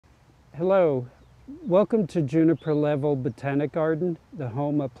Hello, welcome to Juniper Level Botanic Garden, the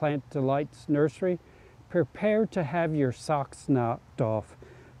home of Plant Delights Nursery. Prepare to have your socks knocked off.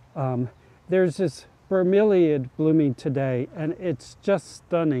 There's this bromeliad blooming today, and it's just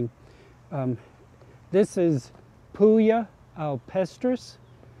stunning. This is Puya alpestris,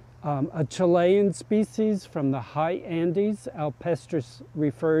 a Chilean species from the high Andes. Alpestris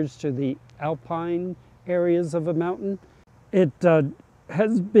refers to the alpine areas of a mountain. It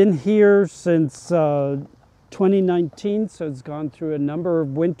has been here since 2019, so it's gone through a number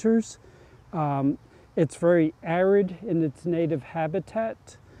of winters. It's very arid in its native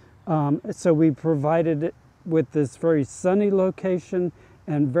habitat, so we provided it with this very sunny location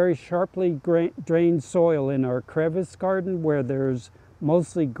and very sharply drained soil in our crevice garden, where there's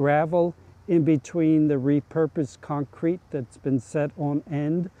mostly gravel in between the repurposed concrete that's been set on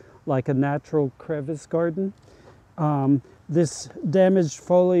end like a natural crevice garden. This damaged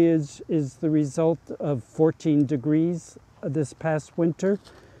foliage is the result of 14 degrees this past winter.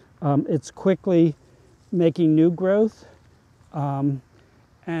 It's quickly making new growth, and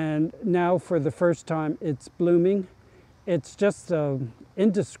now for the first time it's blooming. It's just an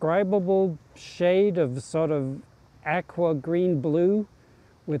indescribable shade of sort of aqua green blue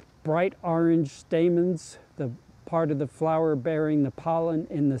with bright orange stamens, the part of the flower bearing the pollen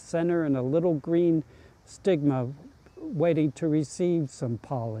in the center, and a little green stigma waiting to receive some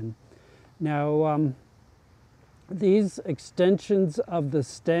pollen. Now, these extensions of the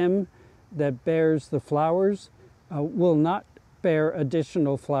stem that bears the flowers will not bear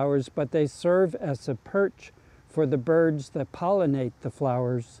additional flowers, but they serve as a perch for the birds that pollinate the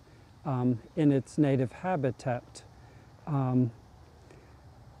flowers in its native habitat.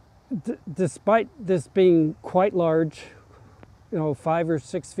 Despite this being quite large, 5 or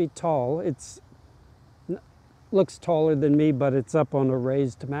 6 feet tall, looks taller than me, but it's up on a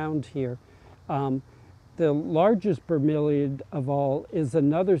raised mound here. The largest bromeliad of all is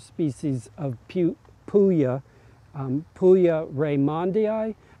another species of Puya, Puya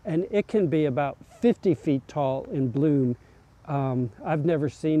raymondii, and it can be about 50 feet tall in bloom. I've never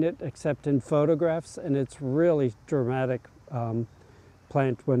seen it except in photographs, and it's really dramatic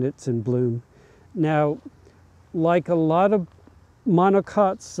plant when it's in bloom. Now, like a lot of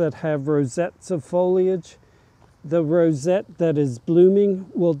monocots that have rosettes of foliage, the rosette that is blooming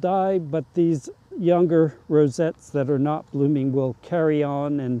will die, but these younger rosettes that are not blooming will carry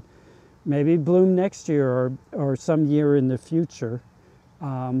on and maybe bloom next year or some year in the future.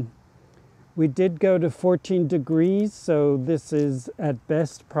 We did go to 14 degrees, so this is at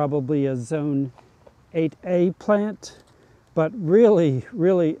best probably a zone 8A plant, but really,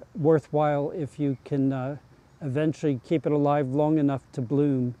 really worthwhile if you can eventually keep it alive long enough to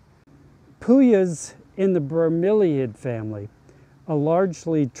bloom. Puyas in the bromeliad family, a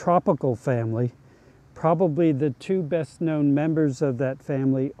largely tropical family. Probably the two best known members of that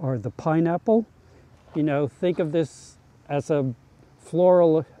family are the pineapple. Think of this as a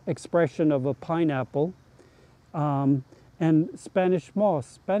floral expression of a pineapple, and Spanish moss.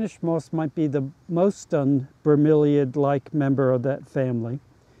 Spanish moss might be the most bromeliad-like member of that family.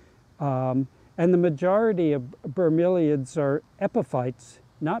 And the majority of bromeliads are epiphytes,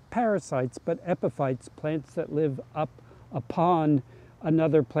 not parasites, but epiphytes, plants that live up upon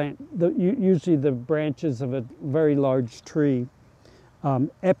another plant, usually the branches of a very large tree.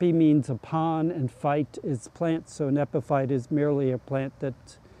 Epi means upon, and phyte is plant, so an epiphyte is merely a plant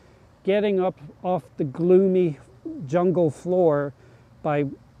that's getting up off the gloomy jungle floor by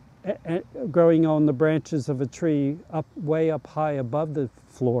growing on the branches of a tree way up high above the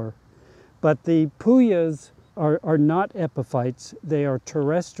floor. But the puyas are not epiphytes. They are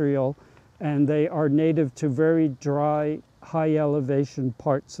terrestrial, and they are native to very dry, high elevation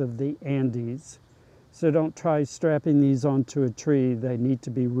parts of the Andes. So don't try strapping these onto a tree. They need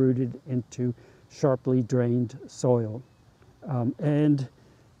to be rooted into sharply drained soil. And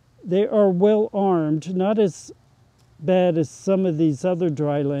they are well armed, not as bad as some of these other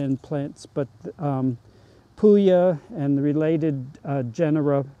dryland plants, but Puya and the related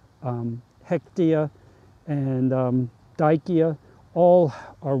genera, Hectia and Dicea, all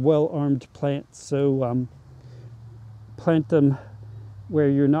are well-armed plants, so plant them where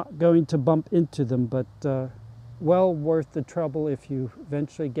you're not going to bump into them, but well worth the trouble if you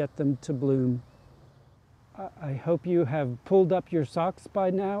eventually get them to bloom. I hope you have pulled up your socks by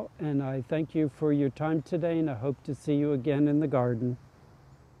now, and I thank you for your time today, and I hope to see you again in the garden.